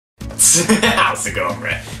guys, how's it going,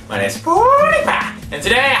 bro? My name is PewDiePie, and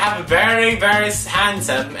today I have a very, very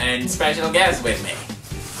handsome and special guest with me.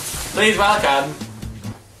 Please welcome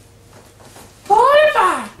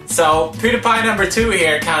PewDiePie! So, PewDiePie number 2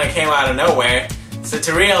 here kind of came out of nowhere. So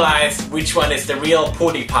to realize which one is the real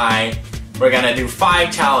PewDiePie, we're gonna do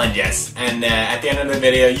 5 challenges. And at the end of the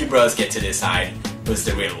video, you bros get to decide who's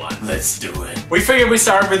the real one. Let's do it. We figured we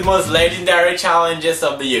start with the most legendary challenges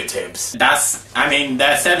of the YouTubes. The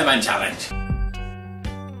 7-man challenge.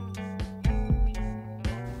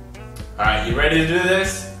 Alright, you ready to do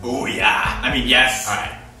this? Oh yeah. Yes.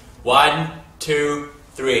 Alright. 1, 2,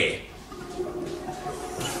 3.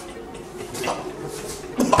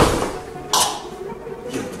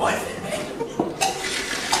 You boyfriend, man.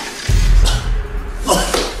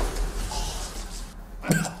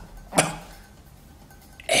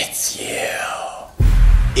 It's you.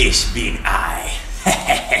 Ich bin I.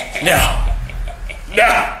 No.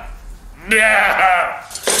 No. No.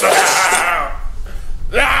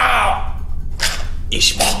 No.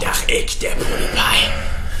 Ich bin doch echt der PewDiePie.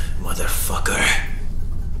 Motherfucker.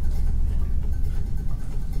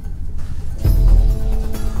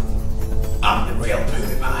 I'm the real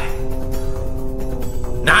PewDiePie.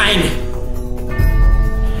 Nein!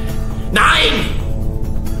 Nein!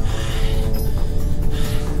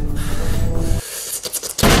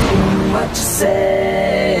 What you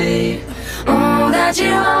say? That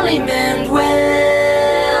you only meant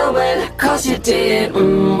well, 'cause you did.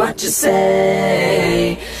 What you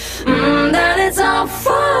say? That it's all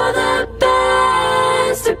for the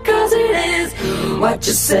best, 'cause it is. What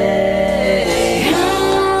you say?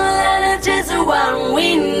 That it's just what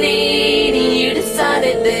we need, and you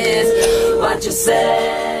decided this. What you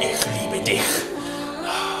say? Ich liebe dich.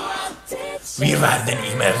 Wir werden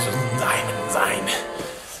immer zusammen sein.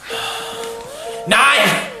 Nein!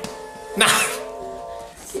 Nein!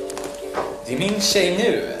 Det är min tjej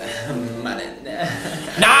nu, mannen.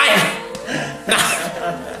 Nein! Nein!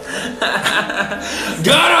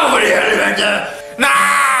 Dör över det, helvete! Nej!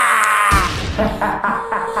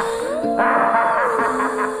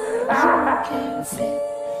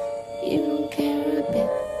 You don't care a bit.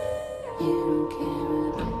 You don't care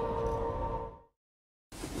a bit.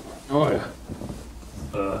 Oj.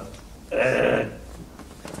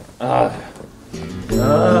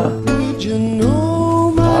 Would you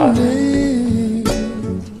know my name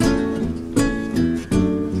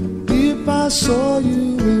if I saw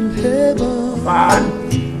you in heaven? Fan!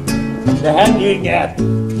 Det händer ju inget.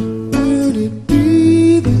 Would it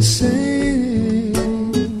be the same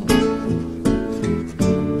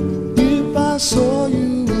if I saw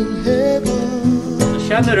you in heaven?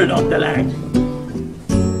 Känner du något eller?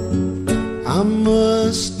 I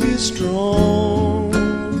must be strong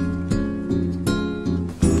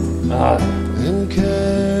and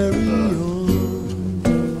carry on.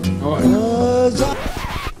 'Cause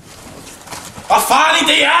Vad fan,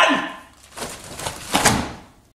 inte igen!